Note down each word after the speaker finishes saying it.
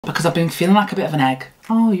because I've been feeling like a bit of an egg.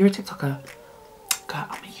 Oh, you're a TikToker. God,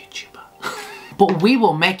 I'm a YouTuber. But we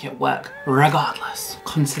will make it work regardless.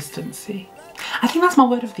 Consistency. I think that's my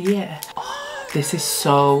word of the year. Oh, this is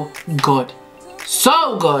so good.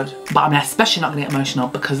 So good. But I'm especially not gonna get emotional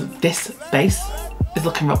because this base is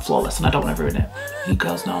looking real flawless and I don't want to ruin it. You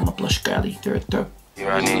girls know I'm a blush girly through and through.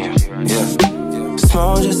 Yeah.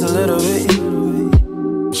 Small just a little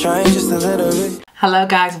bit. Trying just a little bit. Hello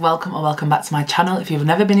guys, welcome or welcome back to my channel. If you've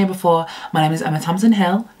never been here before, my name is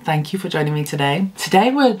emmatamsinhill. Thank you for joining me today.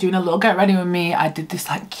 Today we're doing a little get ready with me. I did this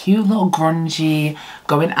like cute little grungy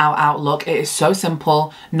going out look. It is so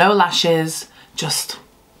simple, no lashes, just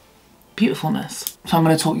beautifulness. So I'm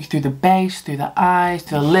going to talk you through the base, through the eyes,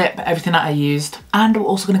 through the lip, everything that I used. And we're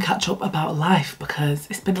also going to catch up about life because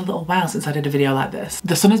it's been a little while since I did a video like this.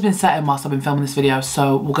 The sun has been setting whilst I've been filming this video,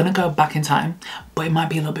 so we're going to go back in time, but it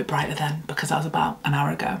might be a little bit brighter then because that was about an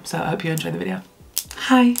hour ago. So I hope you enjoy the video.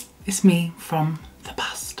 Hi, it's me from the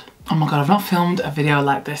past. Oh my god, I've not filmed a video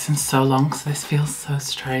like this in so long, so this feels so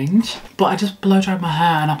strange. But I just blow dried my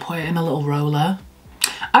hair and I put it in a little roller.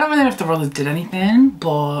 I don't really know if the rollers did anything,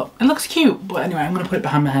 but it looks cute. But anyway, I'm going to put it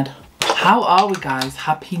behind my head. How are we, guys?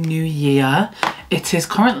 Happy New Year. It is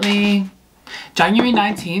currently January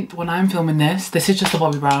 19th when I'm filming this. This is just a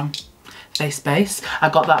Bobbi Brown face base. I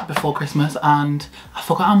got that before Christmas and I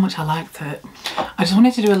forgot how much I liked it. I just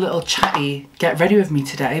wanted to do a little chatty get ready with me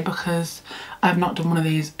today because I've not done one of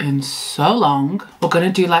these in so long. We're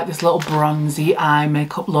going to do like this little bronzy eye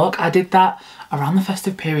makeup look. I did that around the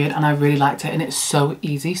festive period and I really liked it and it's so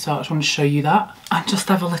easy, so I just want to show you that. And just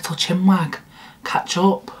have a little chin wag, catch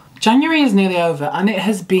up. January is nearly over and it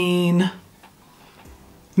has been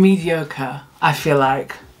mediocre, I feel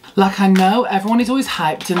like. Like, I know everyone is always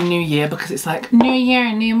hyped in the new year because it's like new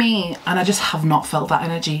year, new me, and I just have not felt that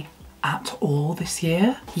energy at all this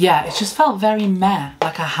year. Yeah, it's just felt very meh.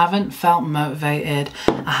 Like, I haven't felt motivated.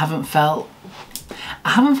 I haven't felt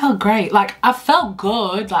great. Like, I've felt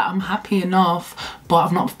good, like I'm happy enough, but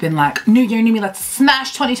I've not been like, new year, new me, let's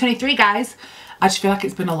smash 2023, guys. I just feel like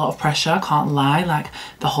it's been a lot of pressure, I can't lie. Like,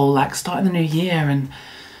 the whole like starting the new year, and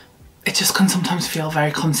it just can sometimes feel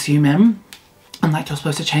very consuming. And like you're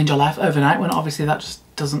supposed to change your life overnight when obviously that just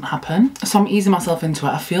doesn't happen. So I'm easing myself into it.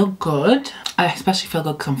 I feel good. I especially feel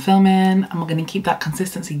good because I'm filming and we're going to keep that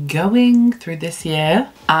consistency going through this year.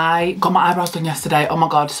 I got my eyebrows done yesterday. Oh my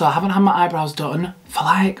god. So I haven't had my eyebrows done for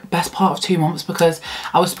like best part of 2 months because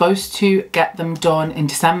I was supposed to get them done in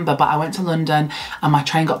December, but I went to London and my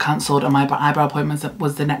train got cancelled and my eyebrow appointment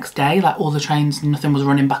was the next day. Like all the trains, nothing was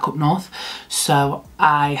running back up north. So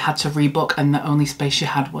I had to rebook and the only space she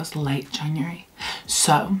had was late January.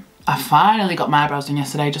 So I finally got my eyebrows done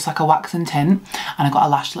yesterday, just like a wax and tint, and I got a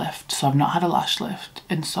lash lift. So I've not had a lash lift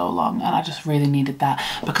in so long and I just really needed that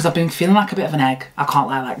because I've been feeling like a bit of an egg. I can't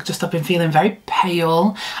lie, like just I've been feeling very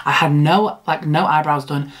pale. I had no eyebrows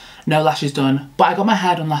done, no lashes done, but I got my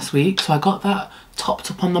hair done last week. So I got that topped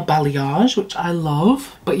up on the balayage, which I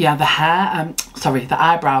love. But yeah, the hair, the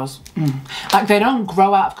eyebrows, like they don't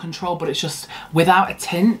grow out of control, but it's just without a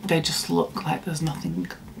tint, they just look like there's nothing.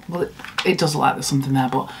 Well, it does look like there's something there,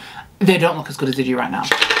 but they don't look as good as they do right now.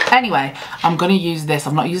 Anyway, I'm going to use this.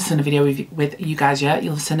 I've not used this in a video with you guys yet.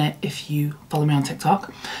 You'll have seen it if you follow me on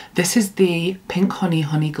TikTok. This is the Pink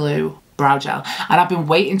Honey Glue brow gel. And I've been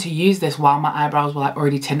waiting to use this while my eyebrows were like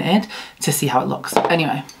already tinted to see how it looks.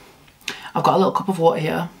 Anyway, I've got a little cup of water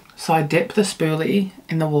here. So I dip the spoolie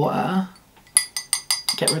in the water.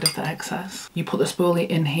 Get rid of the excess. You put the spoolie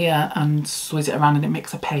in here and squeeze it around and it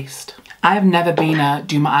makes a paste. I have never been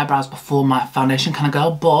do my eyebrows before my foundation kind of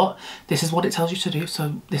girl, but this is what it tells you to do.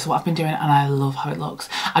 So this is what I've been doing and I love how it looks.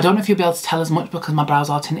 I don't know if you'll be able to tell as much because my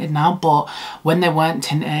brows are tinted now, but when they weren't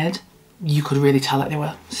tinted, you could really tell that they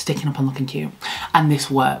were sticking up and looking cute. And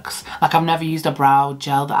this works. Like, I've never used a brow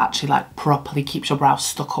gel that actually like properly keeps your brows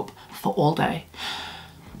stuck up for all day.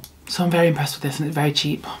 So I'm very impressed with this and it's very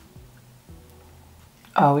cheap.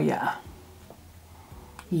 Oh yeah.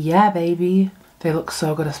 Yeah, baby. They look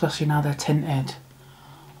so good, especially now they're tinted.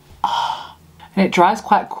 Oh. And it dries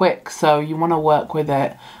quite quick, so you want to work with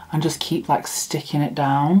it and just keep like sticking it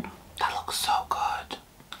down. That looks so good.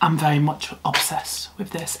 I'm very much obsessed with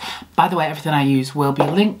this. By the way, everything I use will be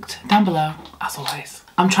linked down below, as always.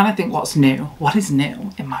 I'm trying to think what's new. What is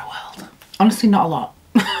new in my world? Honestly, not a lot.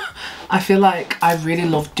 I feel like I really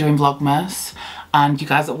loved doing Vlogmas. And you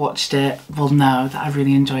guys that watched it will know that I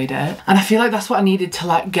really enjoyed it. And I feel like that's what I needed to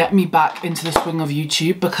like get me back into the swing of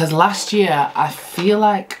YouTube, because last year I feel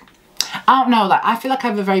like, I don't know, like I feel like I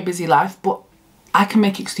have a very busy life, but I can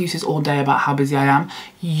make excuses all day about how busy I am.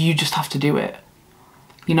 You just have to do it.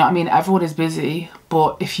 You know what I mean? Everyone is busy,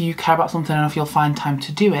 but if you care about something enough, you'll find time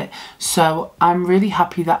to do it. So I'm really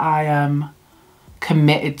happy that I am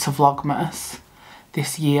committed to Vlogmas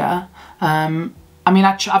this year. I mean,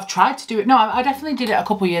 I've tried to do it. No, I definitely did it a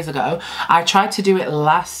couple years ago. I tried to do it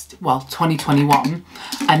last, well, 2021.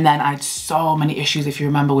 And then I had so many issues, if you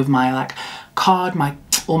remember, with my like card,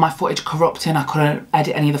 all my footage corrupting. I couldn't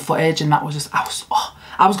edit any of the footage, and that was just,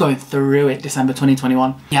 I was going through it December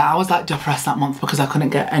 2021. Yeah, I was like depressed that month because I couldn't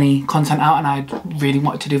get any content out and I really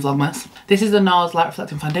wanted to do Vlogmas. This is the NARS Light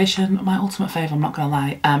Reflecting Foundation, my ultimate fave, I'm not gonna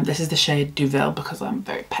lie. This is the shade Duville because I'm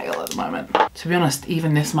very pale at the moment. To be honest,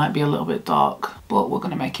 even this might be a little bit dark, but we're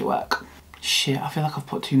gonna make it work. Shit, I feel like I've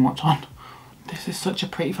put too much on. This is such a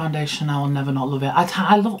pretty foundation, I will never not love it.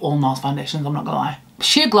 I love all NARS foundations, I'm not gonna lie.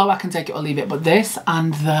 Sheer Glow, I can take it or leave it, but this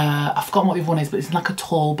and I've forgotten what the other one is, but it's like a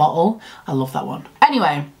tall bottle. I love that one.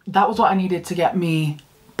 Anyway, that was what I needed to get me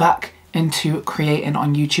back into creating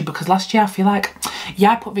on YouTube, because last year I feel like,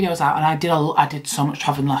 yeah, I put videos out and I did so much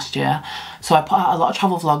traveling last year. So I put out a lot of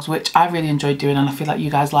travel vlogs, which I really enjoyed doing and I feel like you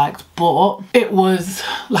guys liked, but it was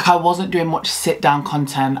like I wasn't doing much sit down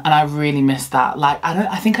content and I really missed that. Like,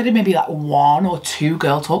 I think I did maybe like 1 or 2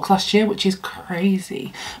 girl talks last year, which is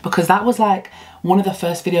crazy because that was like one of the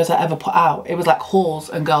first videos I ever put out. It was like hauls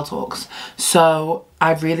and girl talks. So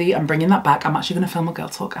I really am bringing that back. I'm actually gonna film a girl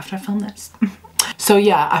talk after I film this. So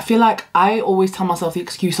yeah, I feel like I always tell myself the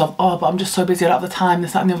excuse of, oh, but I'm just so busy, I don't have the time,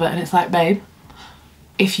 this, that and the other. And it's like, babe,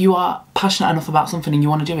 if you are passionate enough about something and you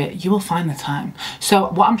want to do it, you will find the time. So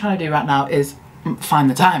what I'm trying to do right now is find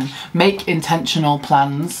the time. Make intentional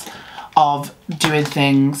plans of doing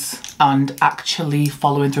things and actually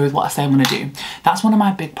following through with what I say I'm going to do. That's one of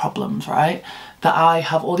my big problems, right? That I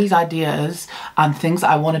have all these ideas and things that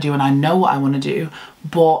I want to do and I know what I want to do,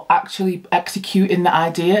 but actually executing the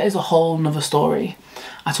idea is a whole nother story.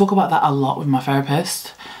 I talk about that a lot with my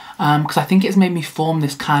therapist because I think it's made me form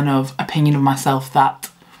this kind of opinion of myself that,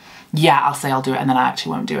 yeah, I'll say I'll do it and then I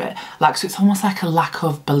actually won't do it. Like, so it's almost like a lack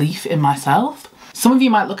of belief in myself. Some of you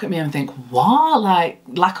might look at me and think, what? Like,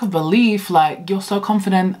 lack of belief? Like, you're so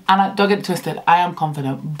confident. And don't get it twisted, I am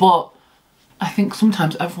confident, but I think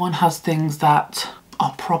sometimes everyone has things that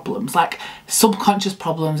are problems, like subconscious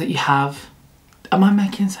problems that you have. Am I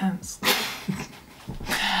making sense?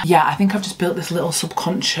 Yeah, I think I've just built this little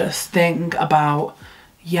subconscious thing about,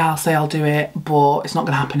 yeah, I'll say I'll do it, but it's not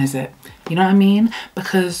gonna happen, is it? You know what I mean?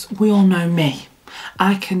 Because we all know me.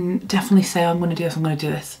 I can definitely say I'm gonna do this, I'm gonna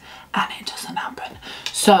do this, and it doesn't happen.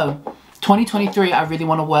 So 2023, I really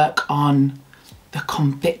wanna work on the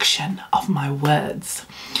conviction of my words.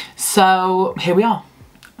 So here we are,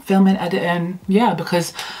 filming, editing, yeah,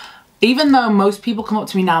 because even though most people come up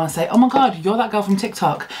to me now and say, oh my God, you're that girl from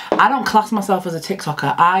TikTok, I don't class myself as a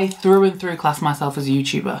TikToker. I through and through class myself as a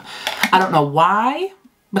YouTuber. I don't know why,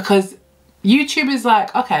 because YouTube is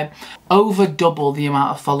like, okay, over double the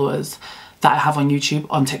amount of followers that I have on YouTube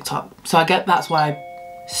on TikTok. So I get that's why,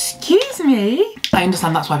 excuse me, I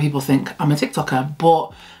understand that's why people think I'm a TikToker,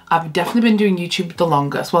 but I've definitely been doing YouTube the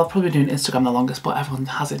longest. Well, I've probably been doing Instagram the longest, but everyone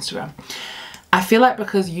has Instagram. I feel like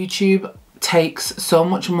because YouTube takes so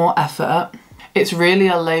much more effort, it's really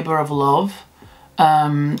a labor of love.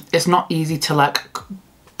 It's not easy to like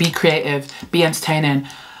be creative, be entertaining,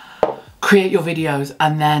 create your videos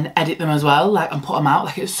and then edit them as well, like, and put them out.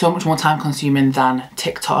 Like, it's so much more time consuming than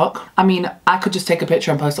TikTok. I mean, I could just take a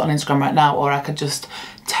picture and post it on Instagram right now, or I could just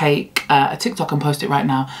take a TikTok and post it right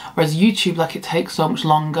now. Whereas YouTube, like, it takes so much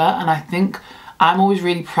longer, and I think I'm always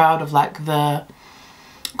really proud of like the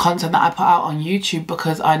content that I put out on YouTube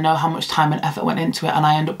because I know how much time and effort went into it and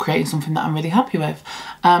I end up creating something that I'm really happy with.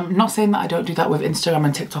 Not saying that I don't do that with Instagram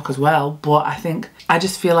and TikTok as well, but I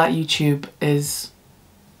just feel like YouTube is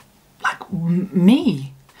like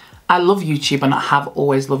me. I love YouTube and I have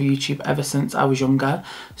always loved YouTube ever since I was younger.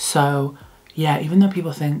 So yeah, even though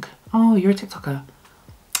people think, oh, you're a TikToker,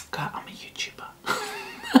 God, I'm a YouTuber.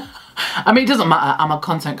 I mean, it doesn't matter, I'm a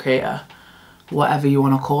content creator, whatever you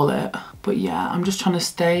want to call it. But yeah, I'm just trying to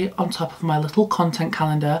stay on top of my little content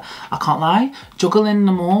calendar. I can't lie, juggling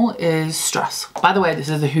them all is stress. By the way, this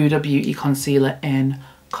is the Huda Beauty concealer in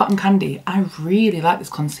Cotton Candy. I really like this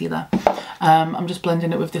concealer. I'm just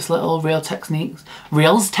blending it with this little Real Techniques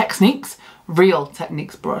brush.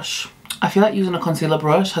 I feel like using a concealer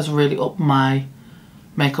brush has really upped my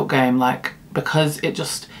makeup game, like, because it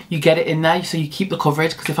just, you get it in there so you keep the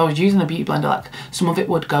coverage, because if I was using a beauty blender, like, some of it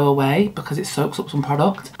would go away because it soaks up some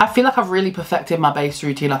product. I feel like I've really perfected my base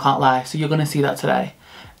routine, I can't lie, so you're gonna see that today.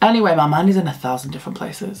 Anyway, my mind is in 1,000 different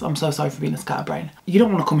places. I'm so sorry for being a scatterbrain. You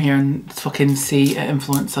don't want to come here and fucking see an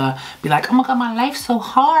influencer be like, oh my God, my life's so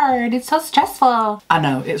hard, it's so stressful. I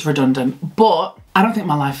know, it's redundant, but I don't think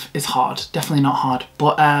my life is hard, definitely not hard,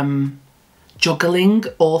 but juggling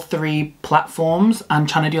all 3 platforms and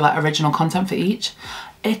trying to do like original content for each,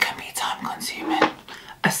 it can be time consuming.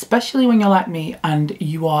 Especially when you're like me and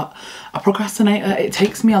you are a procrastinator. It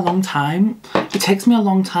takes me a long time. It takes me a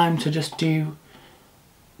long time to just do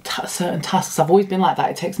certain tasks. I've always been like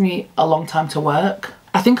that. It takes me a long time to work.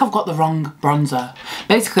 I think I've got the wrong bronzer.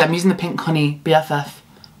 Basically, I'm using the Pink Honey BFF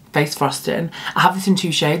face frosting. I have this in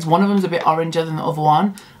 2 shades. One of them's a bit oranger than the other one,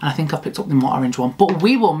 and I think I've picked up the more orange one, but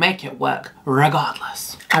we will make it work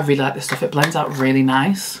regardless. I really like this stuff. It blends out really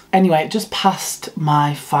nice. Anyway, it just passed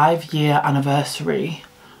my 5-year anniversary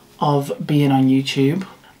of being on YouTube,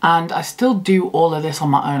 and I still do all of this on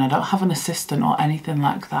my own. I don't have an assistant or anything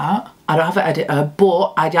like that. I don't have an editor,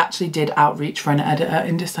 but I actually did outreach for an editor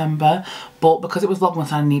in December, but because it was Vlogmas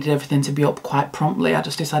and I needed everything to be up quite promptly, I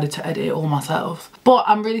just decided to edit it all myself. But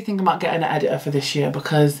I'm really thinking about getting an editor for this year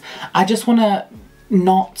because I just want to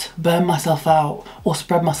not burn myself out or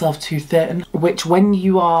spread myself too thin, which when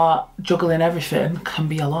you are juggling everything can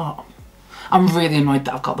be a lot. I'm really annoyed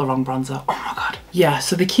that I've got the wrong bronzer. Oh my God. Yeah,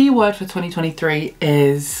 so the key word for 2023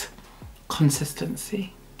 is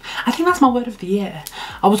consistency. I think that's my word of the year.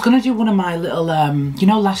 I was gonna do one of my little, you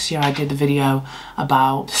know, last year I did the video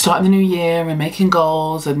about starting the new year and making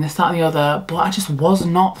goals and this, that and the other, but I just was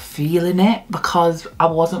not feeling it because I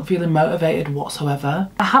wasn't feeling motivated whatsoever.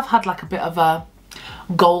 I have had like a bit of a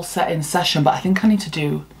goal setting session, but I think I need to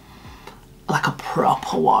do like a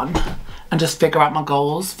proper one and just figure out my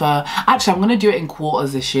goals for, actually I'm gonna do it in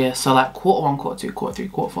quarters this year. So like quarter 1, quarter 2, quarter 3,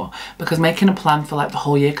 quarter 4, because making a plan for like the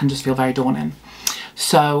whole year can just feel very daunting.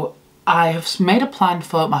 So I have made a plan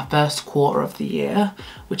for my first quarter of the year,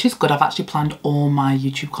 which is good. I've actually planned all my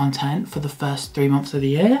YouTube content for the first 3 months of the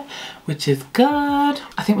year, which is good.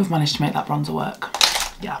 I think we've managed to make that bronzer work.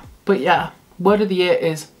 Yeah, but yeah, word of the year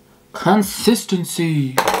is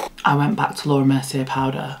consistency. I went back to Laura Mercier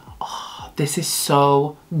powder. Oh, this is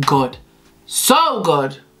so good. So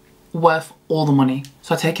good, worth all the money.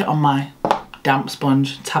 So I take it on my damp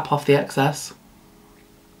sponge, tap off the excess,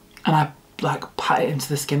 and I like pat it into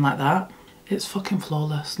the skin like that. It's fucking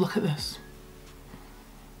flawless. Look at this.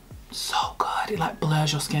 So good. It like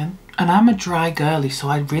blurs your skin. And I'm a dry girly, so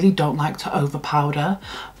I really don't like to over powder,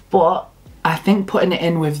 but I think putting it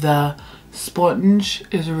in with the sponge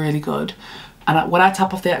is really good. And when I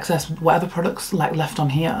tap off the excess, whatever product's like left on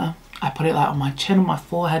here, I put it like on my chin and my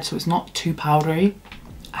forehead so it's not too powdery.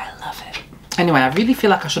 I love it. Anyway, I really feel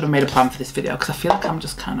like I should have made a plan for this video because I feel like I'm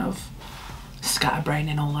just kind of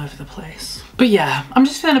scatterbraining all over the place. But yeah, I'm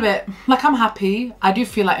just feeling a bit, like I'm happy. I do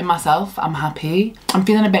feel like in myself, I'm happy. I'm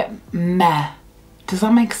feeling a bit meh. Does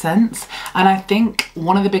that make sense? And I think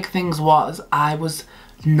one of the big things was I was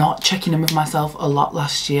not checking in with myself a lot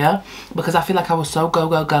last year because I feel like I was so go,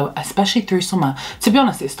 go, go, especially through summer. To be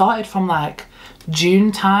honest, it started from like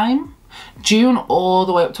June time. June all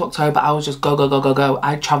the way up to October, I was just go, go, go, go, go.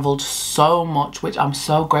 I travelled so much, which I'm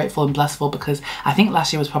so grateful and blessed for because I think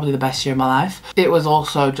last year was probably the best year of my life. It was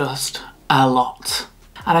also just a lot.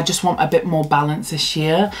 And I just want a bit more balance this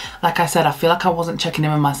year. Like I said, I feel like I wasn't checking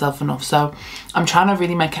in with myself enough. So I'm trying to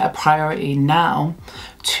really make it a priority now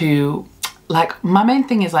to, like, my main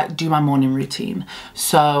thing is like do my morning routine.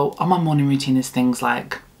 So on my morning routine is things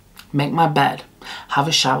like make my bed, have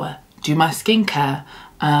a shower, do my skincare,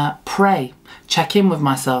 pray, check in with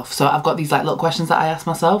myself. So I've got these like little questions that I ask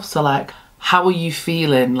myself. So like, how are you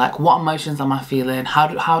feeling? Like, what emotions am I feeling? How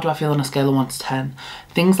do I feel on a scale of 1 to 10?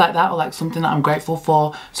 Things like that, or like something that I'm grateful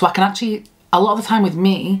for. So I can actually, a lot of the time with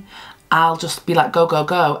me, I'll just be like, go, go,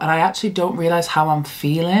 go. And I actually don't realize how I'm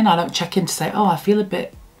feeling. I don't check in to say, oh, I feel a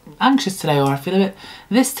bit anxious today, or I feel a bit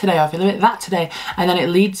this today, or I feel a bit that today. And then it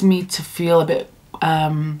leads me to feel a bit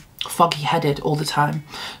foggy headed all the time.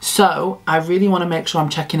 So I really want to make sure I'm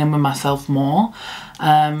checking in with myself more,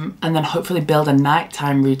 and then hopefully build a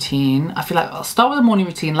nighttime routine. I feel like I'll start with a morning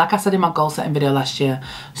routine. Like I said in my goal setting video last year,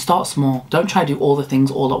 start small. Don't try to do all the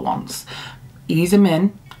things all at once. Ease them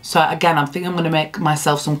in. So again, I'm thinking I'm going to make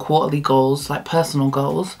myself some quarterly goals, like personal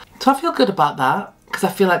goals. So I feel good about that because I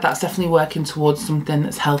feel like that's definitely working towards something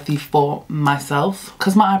that's healthy for myself.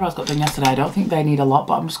 Because my eyebrows got done yesterday, I don't think they need a lot,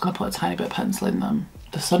 but I'm just going to put a tiny bit of pencil in them.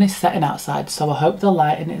 The sun is setting outside, so I hope the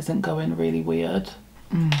lighting isn't going really weird.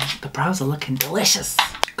 The brows are looking delicious.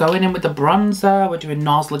 Going in with the bronzer, we're doing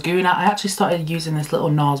NARS Laguna. I actually started using this little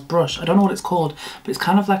NARS brush. I don't know what it's called, but it's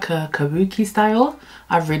kind of like a kabuki style.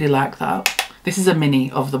 I really like that. This is a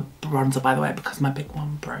mini of the bronzer, by the way, because my big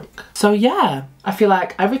one broke. So yeah, I feel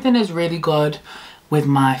like everything is really good with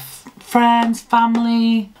my friends,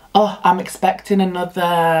 family. Oh, I'm expecting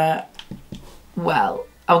another, well,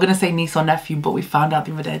 I was gonna say niece or nephew, but we found out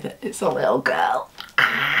the other day that it's a little girl.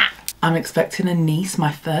 I'm expecting a niece,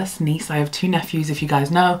 my first niece. I have 2 nephews, if you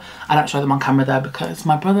guys know. I don't show them on camera though because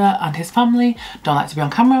my brother and his family don't like to be on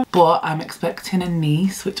camera. But I'm expecting a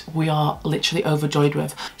niece, which we are literally overjoyed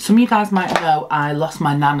with. Some of you guys might know I lost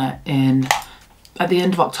my nana at the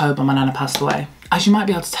end of October. My nana passed away. As you might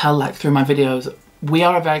be able to tell like through my videos, we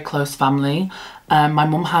are a very close family. My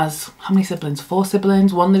mum has, how many siblings? 4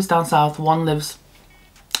 siblings. 1 lives down south, 1 lives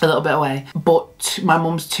a little bit away, but my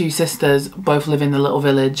mum's 2 sisters both live in the little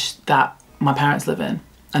village that my parents live in,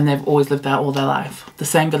 and they've always lived there all their life, the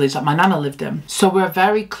same village that my nana lived in. So we're a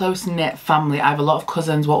very close-knit family. I have a lot of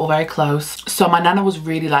cousins, we're all very close. So my nana was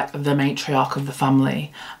really like the matriarch of the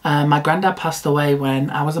family. My granddad passed away when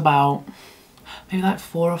I was about maybe like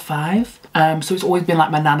 4 or 5, so it's always been like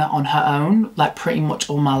my nana on her own, like pretty much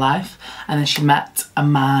all my life. And then she met a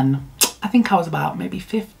man, I think I was about maybe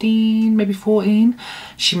 15, maybe 14.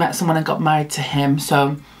 She met someone and got married to him.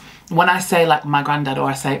 So when I say like my granddad or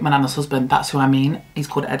I say my nana's husband, that's who I mean. He's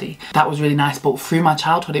called Eddie. That was really nice. But through my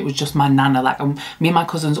childhood, it was just my nana. Like me and my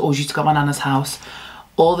cousins always used to go to my nana's house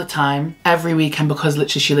all the time, every weekend, because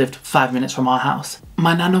literally she lived 5 minutes from our house.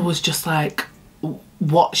 My nana was just like,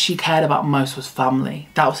 what she cared about most was family.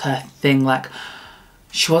 That was her thing. Like,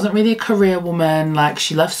 she wasn't really a career woman. Like,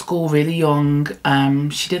 she left school really young.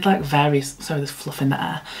 She did like various, sorry there's fluff in the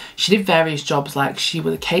air. She did various jobs, like she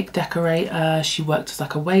was a cake decorator, she worked as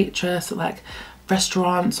like a waitress at like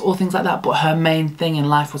restaurants, all things like that. But her main thing in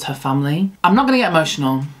life was her family. I'm not gonna get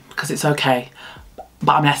emotional because it's okay.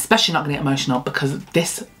 But I'm especially not gonna get emotional because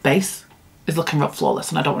this base is looking rough flawless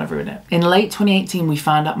and I don't want to ruin it. In late 2018 we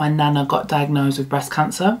found out my nana got diagnosed with breast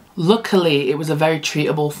cancer. Luckily it was a very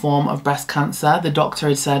treatable form of breast cancer. The doctor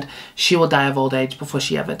had said she will die of old age before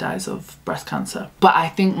she ever dies of breast cancer. But I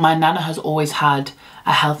think my nana has always had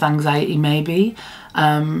a health anxiety maybe.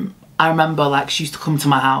 I remember like she used to come to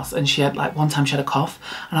my house and she had like one time she had a cough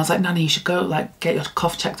and I was like, Nana, you should go like get your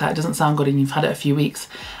cough checked out. It doesn't sound good and you've had it a few weeks.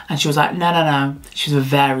 And she was like, no. She was a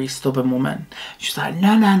very stubborn woman. She was like,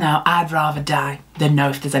 no, I'd rather die than know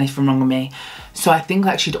if there's anything wrong with me. So I think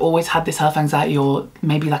like she'd always had this health anxiety or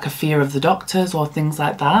maybe like a fear of the doctors or things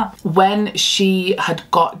like that. When she had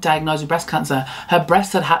got diagnosed with breast cancer, her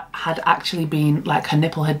breast had actually been like her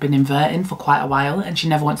nipple had been inverting for quite a while and she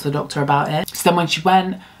never went to the doctor about it. So then when she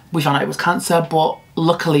went, we found out it was cancer, but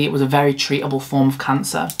luckily it was a very treatable form of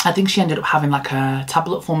cancer. I think she ended up having like a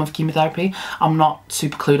tablet form of chemotherapy. I'm not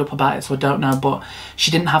super clued up about it, so I don't know, but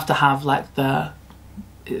she didn't have to have like the,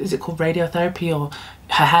 is it called radiotherapy, or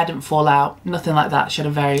her hair didn't fall out, nothing like that. She had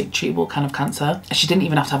a very treatable kind of cancer. She didn't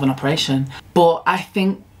even have to have an operation. But I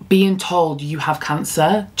think being told you have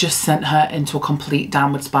cancer just sent her into a complete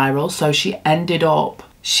downward spiral. So she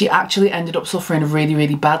actually ended up suffering really,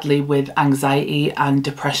 really badly with anxiety and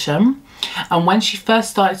depression. And when she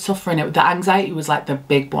first started suffering it, the anxiety was like the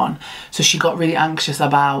big one. So she got really anxious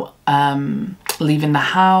about leaving the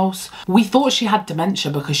house. We thought she had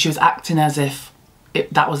dementia because she was acting as if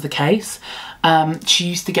that was the case. She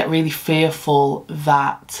used to get really fearful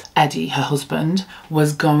that Eddie, her husband,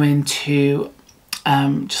 was going to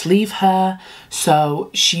just leave her.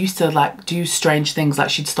 So she used to like do strange things,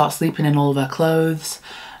 like she'd start sleeping in all of her clothes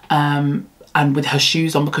and with her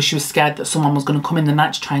shoes on because she was scared that someone was going to come in the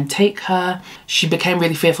night to try and take her. She became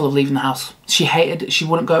really fearful of leaving the house. She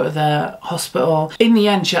wouldn't go to the hospital. In the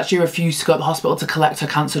end, she actually refused to go to the hospital to collect her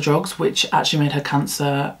cancer drugs, which actually made her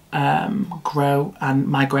cancer grow and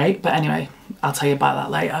migrate. But anyway, I'll tell you about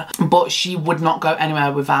that later. But she would not go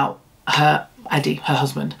anywhere without her Eddie, her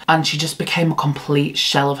husband, and she just became a complete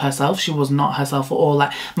shell of herself. She was not herself at all.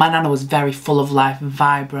 Like, my nana was very full of life,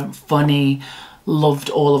 vibrant, funny, loved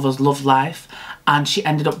all of us, loved life, and she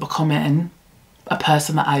ended up becoming a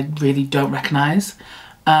person that I really don't recognise,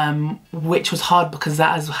 which was hard because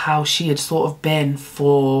that is how she had sort of been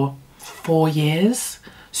for 4 years.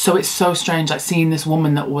 So it's so strange, like seeing this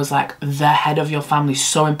woman that was like the head of your family,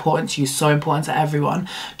 so important to you, so important to everyone,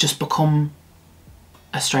 just become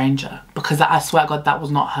a stranger, because I swear to God that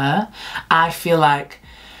was not her. I feel like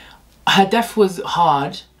her death was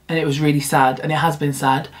hard and it was really sad, and it has been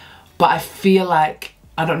sad, but I feel like,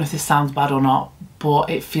 I don't know if this sounds bad or not, but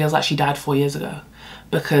it feels like she died 4 years ago,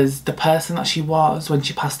 because the person that she was when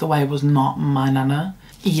she passed away was not my nana.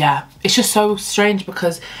 Yeah, it's just so strange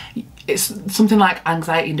because it's something like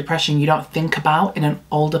anxiety and depression you don't think about in an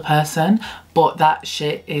older person, but that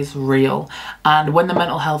shit is real. And when the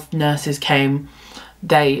mental health nurses came,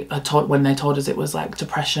 when they told us it was like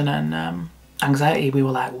depression and anxiety, we were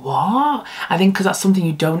like, what? I think because that's something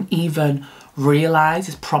you don't even realise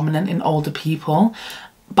is prominent in older people.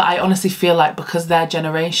 But I honestly feel like because their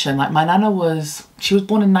generation, like my nana she was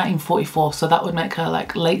born in 1944, so that would make her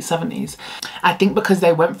like late 70s. I think because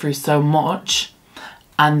they went through so much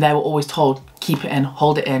and they were always told, keep it in,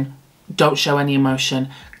 hold it in, don't show any emotion,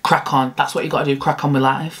 crack on, that's what you got to do, crack on with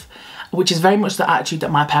life. Which is very much the attitude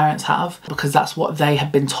that my parents have, because that's what they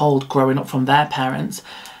have been told growing up from their parents.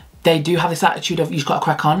 They do have this attitude of, you've got to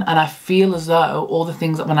crack on. And I feel as though all the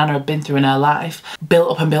things that my nana had been through in her life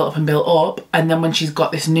built up and built up and built up. And then when she's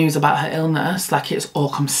got this news about her illness, like it's all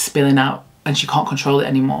come spilling out and she can't control it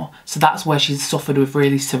anymore. So that's where she's suffered with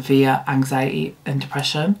really severe anxiety and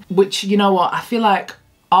depression. Which, you know what, I feel like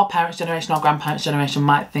our parents' generation, our grandparents' generation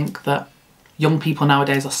might think that young people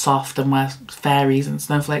nowadays are soft and wear fairies and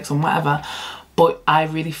snowflakes and whatever. But I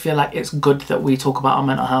really feel like it's good that we talk about our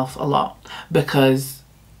mental health a lot, because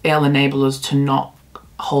it'll enable us to not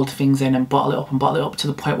hold things in and bottle it up to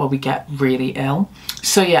the point where we get really ill.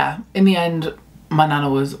 So yeah, in the end, my nana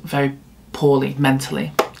was very poorly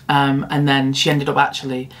mentally. And then she ended up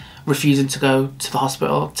actually refusing to go to the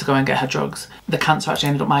hospital to go and get her drugs. The cancer actually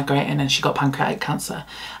ended up migrating and she got pancreatic cancer.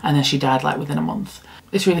 And then she died like within a month.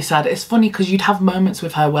 It's really sad. It's funny because you'd have moments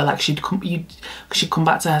with her where like she'd come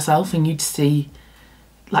back to herself and you'd see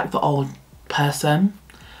like the old person.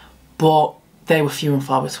 But they were few and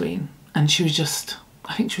far between, and she was just,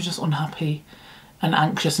 I think she was just unhappy and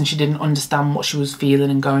anxious, and she didn't understand what she was feeling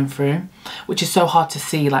and going through, which is so hard to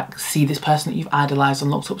see, like see this person that you've idolised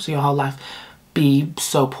and looked up to your whole life be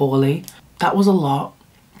so poorly. That was a lot.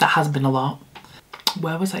 That has been a lot.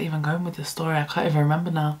 Where was I even going with this story? I can't even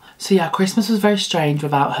remember now. So yeah, Christmas was very strange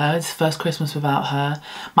without her. It's the first Christmas without her.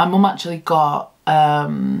 My mum actually got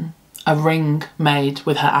a ring made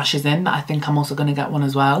with her ashes in. I think I'm also going to get one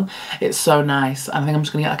as well. It's so nice. I think I'm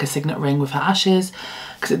just going to get like a signet ring with her ashes,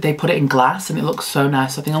 because they put it in glass and it looks so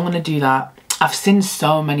nice. So I think I'm going to do that. I've seen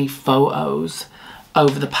so many photos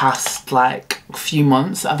over the past like few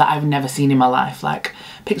months that I've never seen in my life. Like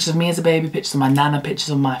pictures of me as a baby, pictures of my nana, pictures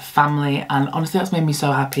of my family, and honestly that's made me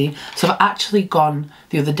so happy. So I've actually gone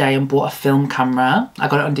the other day and bought a film camera. I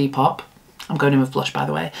got it on Depop. I'm going in with blush, by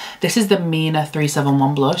the way. This is the Mina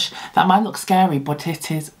 371 blush. That might look scary, but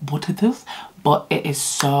it is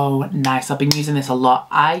so nice. I've been using this a lot.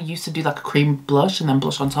 I used to do like a cream blush and then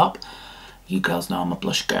blush on top. You girls know I'm a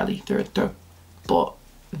blush girly through and through. But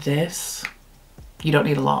this, you don't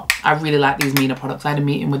need a lot. I really like these Mina products. I had a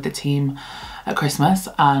meeting with the team at Christmas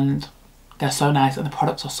and they're so nice and the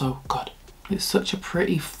products are so good. It's such a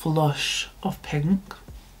pretty flush of pink.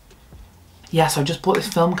 Yeah, so I just bought this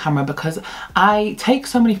film camera because I take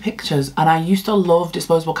so many pictures and I used to love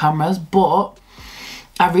disposable cameras, but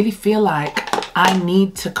I really feel like I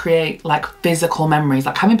need to create like physical memories.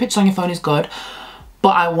 Like having pictures on your phone is good, but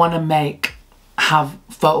I want to have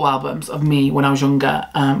photo albums of me when I was younger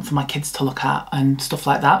for my kids to look at and stuff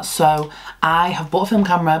like that. So I have bought a film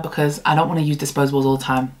camera because I don't want to use disposables all the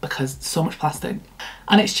time because it's so much plastic.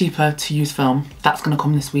 And it's cheaper to use film. That's going to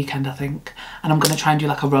come this weekend, I think. And I'm going to try and do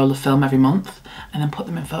like a roll of film every month and then put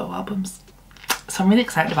them in photo albums. So I'm really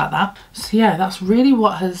excited about that. So yeah, that's really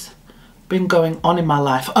what has been going on in my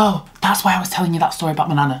life. Oh, that's why I was telling you that story about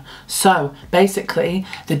my nana. So basically,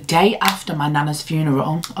 the day after my nana's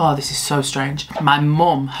funeral, oh, this is so strange. My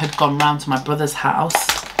mum had gone round to my brother's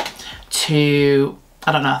house to,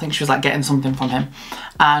 I don't know, I think she was like getting something from him.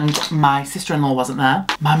 And my sister-in-law wasn't there.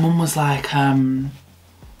 My mum was like,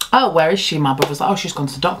 oh, where is she? My brother was like, oh, she's gone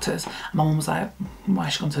to the doctors. And my mum was like, why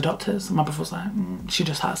has she gone to the doctors? And my brother was like, she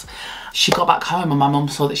just has. She got back home and my mum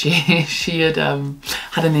saw that she had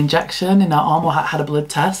had an injection in her arm or had a blood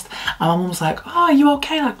test. And my mum was like, oh, are you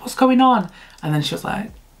okay? Like, what's going on? And then she was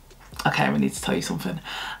like, okay, we need to tell you something.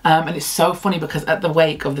 And it's so funny because at the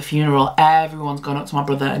wake of the funeral, everyone's gone up to my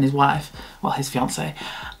brother and his wife, well, his fiance,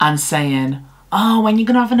 and saying, oh, when you're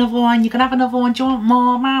gonna have another one, you're gonna have another one, do you want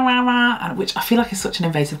more? And which I feel like is such an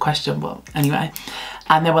invasive question, but anyway.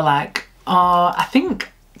 And they were like, oh, I think,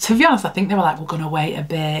 to be honest, I think they were like, we're gonna wait a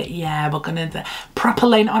bit, yeah, we're gonna proper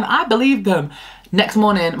laying it on. I believe them. Next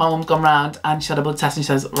morning, my mum's gone round and she had a blood test and she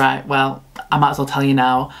says, right, well, I might as well tell you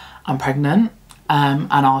now, I'm pregnant, and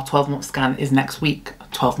our 12-month scan is next week.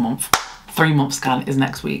 3-month scan is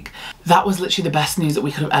next week. That was literally the best news that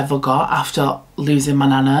we could have ever got after losing my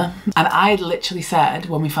nana. And I literally said,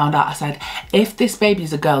 when we found out, I said, if this baby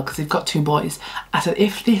is a girl, because they've got 2 boys, I said,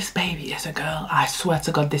 if this baby is a girl, I swear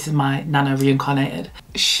to God, this is my nana reincarnated.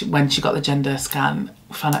 When she got the gender scan,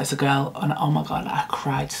 we found out it's a girl, and oh my God, I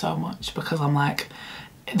cried so much because I'm like,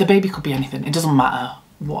 the baby could be anything. It doesn't matter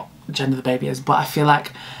what gender the baby is, but I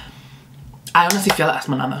honestly feel like that's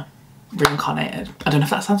my nana reincarnated. I don't know if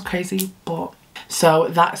that sounds crazy, but So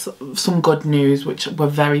that's some good news, which we're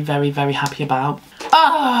very, very, very happy about.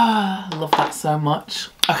 Ah, I love that so much.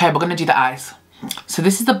 Okay, we're gonna do the eyes. So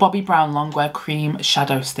this is the Bobbi Brown Longwear Cream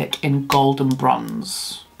Shadow Stick in Golden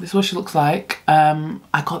Bronze. This is what she looks like.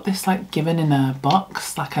 I got this like given in a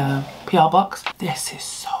box, like a PR box. This is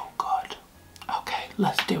so good. Okay,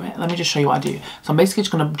 let's do it. Let me just show you what I do. So I'm basically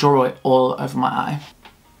just gonna draw it all over my eye.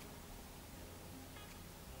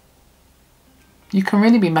 You can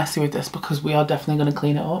really be messy with this because we are definitely going to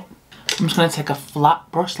clean it up. I'm just going to take a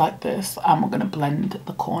flat brush like this and we're going to blend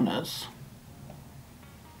the corners.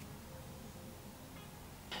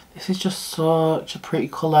 This is just such a pretty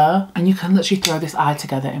colour. And you can literally throw this eye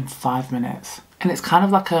together in 5 minutes. And it's kind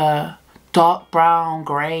of like a dark brown,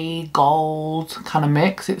 grey, gold kind of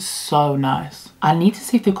mix. It's so nice. I need to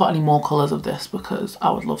see if they've got any more colours of this because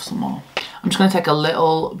I would love some more. I'm just going to take a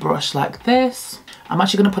little brush like this. I'm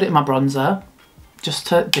actually going to put it in my bronzer, just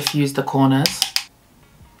to diffuse the corners.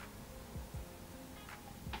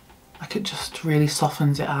 Like it just really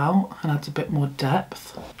softens it out and adds a bit more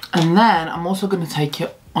depth. And then I'm also going to take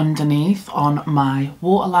it underneath on my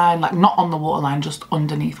waterline, like not on the waterline, just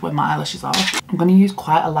underneath where my eyelashes are. I'm going to use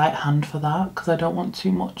quite a light hand for that because I don't want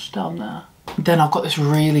too much down there. Then I've got this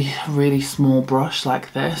really, really small brush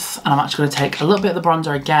like this, and I'm actually going to take a little bit of the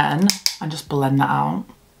bronzer again and just blend that out.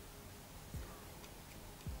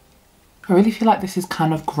 I really feel like this is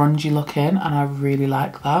kind of grungy looking and I really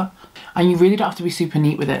like that. And you really don't have to be super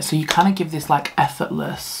neat with it, so you kind of give this like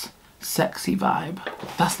effortless, sexy vibe.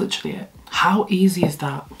 That's literally it. How easy is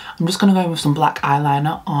that? I'm just going to go in with some black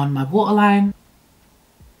eyeliner on my waterline.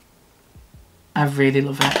 I really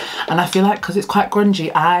love it. And I feel like because it's quite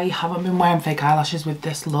grungy, I haven't been wearing fake eyelashes with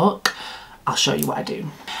this look. I'll show you what I do.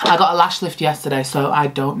 I got a lash lift yesterday, so I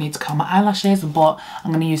don't need to curl my eyelashes, but I'm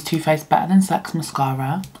going to use Too Faced Better Than Sex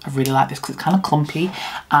mascara. I really like this because it's kind of clumpy,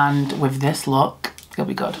 and with this look, it'll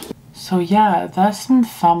be good. So yeah, there's some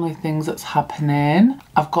family things that's happening.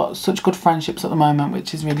 I've got such good friendships at the moment,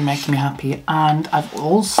 which is really making me happy, and I've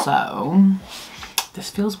also, this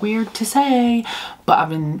feels weird to say, but I've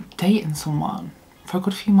been dating someone for a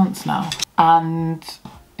good few months now, and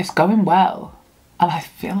it's going well. And I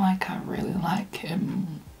feel like I really like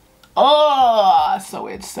him. Oh, it's so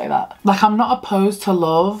weird to say that. Like, I'm not opposed to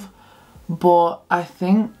love, but I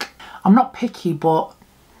think, I'm not picky, but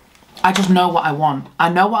I just know what I want. I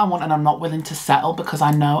know what I want and I'm not willing to settle because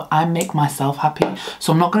I know I make myself happy.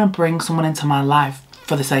 So I'm not going to bring someone into my life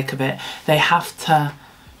for the sake of it. They have to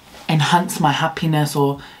enhance my happiness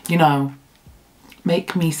or, you know,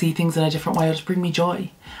 make me see things in a different way or just bring me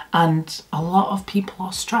joy. And a lot of people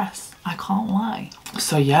are stressed. I can't lie.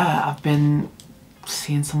 So yeah, I've been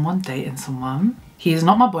seeing someone, dating someone. He's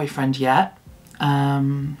not my boyfriend yet.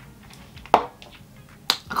 I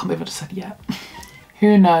can't believe I just said yet.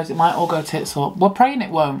 Who knows, it might all go tits up. We're praying it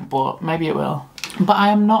won't, but maybe it will. But I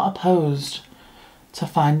am not opposed to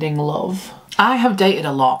finding love. I have dated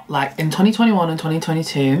a lot, like in 2021 and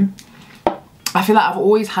 2022. I feel like I've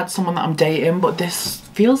always had someone that I'm dating, but this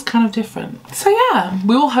feels kind of different. So yeah,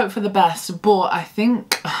 we all hope for the best, but I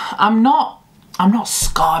think I'm not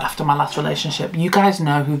scarred after my last relationship. You guys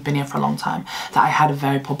know who've been here for a long time that I had a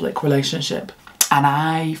very public relationship, and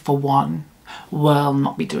I, for one, will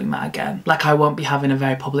not be doing that again. Like, I won't be having a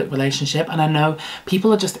very public relationship. And I know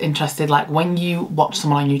people are just interested, like when you watch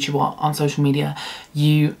someone on YouTube or on social media,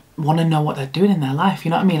 you want to know what they're doing in their life,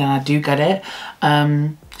 you know what I mean? And I do get it.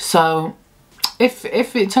 So if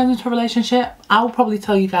it turns into a relationship, I'll probably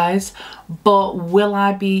tell you guys, but will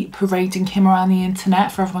I be parading him around the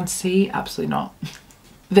internet for everyone to see? Absolutely not.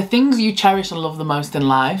 The things you cherish and love the most in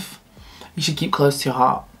life, you should keep close to your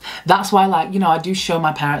heart. That's why, like, you know, I do show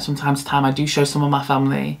my parents from time to time. I do show some of my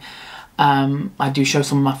family. I do show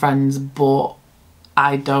some of my friends, but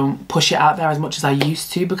I don't push it out there as much as I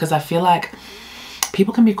used to because I feel like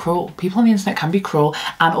people can be cruel. People on the internet can be cruel.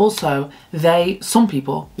 And also, some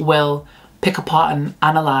people will pick apart and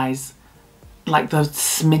analyse like the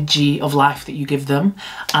smidgy of life that you give them,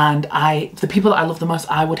 and the people that I love the most,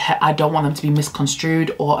 I don't want them to be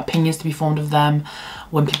misconstrued or opinions to be formed of them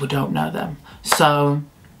when people don't know them. So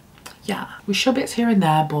yeah, we show bits here and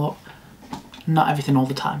there, but not everything all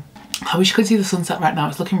the time. I wish you could see the sunset right now.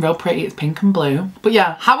 It's looking real pretty. It's pink and blue. But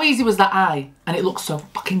yeah, how easy was that eye? And it looks so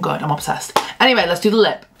fucking good. I'm obsessed. Anyway, let's do the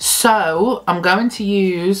lip. So I'm going to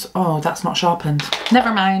use, oh, that's not sharpened.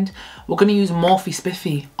 Never mind. We're going to use Morphe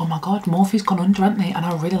Spiffy. Oh my God, Morphe's gone under, hasn't they? And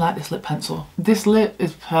I really like this lip pencil. This lip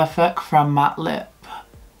is perfect for a matte lip.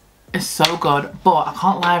 It's so good, but I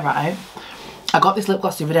can't lie, right? I got this lip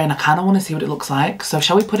gloss the other day and I kind of want to see what it looks like. So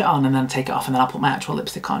shall we put it on and then take it off and then I'll put my actual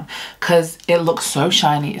lipstick on? Because it looks so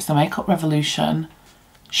shiny. It's the Makeup Revolution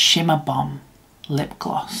Shimmer Bomb lip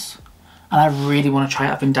gloss. And I really want to try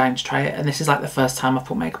it. I've been dying to try it. And this is like the first time I've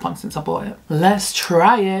put makeup on since I bought it. Let's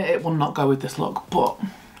try it. It will not go with this look, but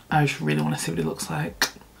I just really want to see what it looks like.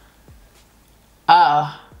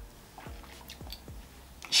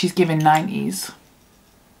 She's giving 90s.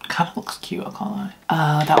 Kind of looks cute, I can't lie.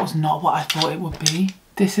 That was not what I thought it would be.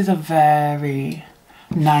 This is a very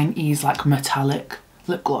 90s like metallic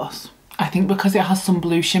lip gloss. I think because it has some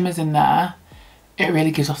blue shimmers in there, it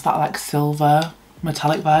really gives off that like silver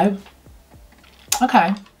metallic vibe.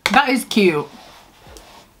 Okay, that is cute.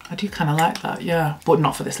 I do kind of like that, yeah, but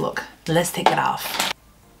not for this look. Let's take it off.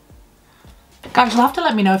 Guys, you'll have to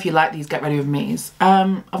let me know if you like these get ready with me's.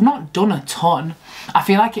 I've not done a ton. I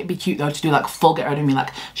feel like it'd be cute though to do like full get ready with me,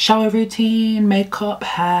 like shower routine, makeup,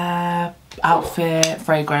 hair, outfit,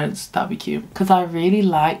 fragrance. That'd be cute. Because I really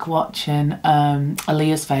like watching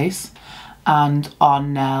Aaliyah's Face and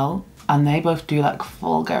Arnell, and they both do like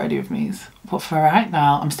full get ready with me's. But for right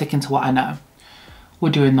now, I'm sticking to what I know.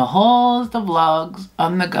 We're doing the hauls, the vlogs,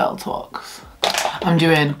 and the girl talks. I'm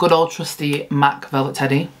doing good old trusty MAC Velvet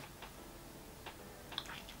Teddy.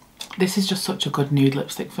 This is just such a good nude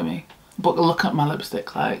lipstick for me. But look at my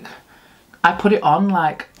lipstick, like, I put it on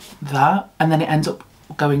like that and then it ends up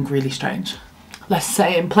going really strange. Let's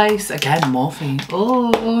set it in place. Again, Morphe.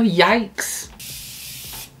 Oh, yikes.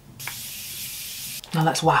 Now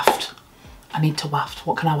let's waft. I need to waft.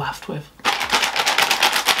 What can I waft with?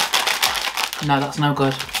 No, that's no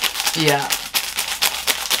good. Yeah.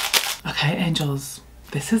 Okay, angels.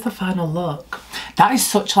 This is the final look. That is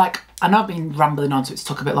such like, I know I've been rambling on so it's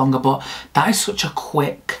took a bit longer, but that is such a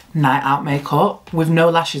quick night out makeup with no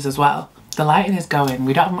lashes as well. The lighting is going,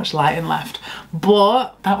 we don't have much lighting left,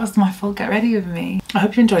 but that was my full get ready with me. I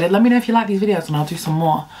hope you enjoyed it. Let me know if you like these videos and I'll do some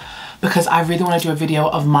more, because I really want to do a video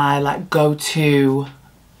of my like go-to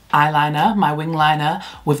eyeliner, my wing liner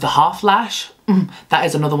with the half lash. That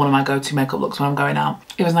is another one of my go-to makeup looks when I'm going out.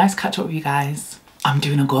 It was nice to catch up with you guys. I'm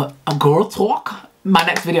doing a girl talk. My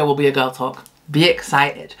next video will be a girl talk. Be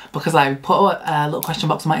excited, because I put a little question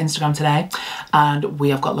box on my Instagram today and we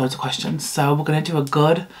have got loads of questions. So we're going to do a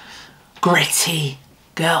good, gritty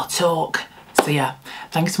girl talk. So yeah,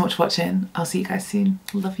 thank you so much for watching. I'll see you guys soon.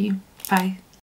 Love you. Bye.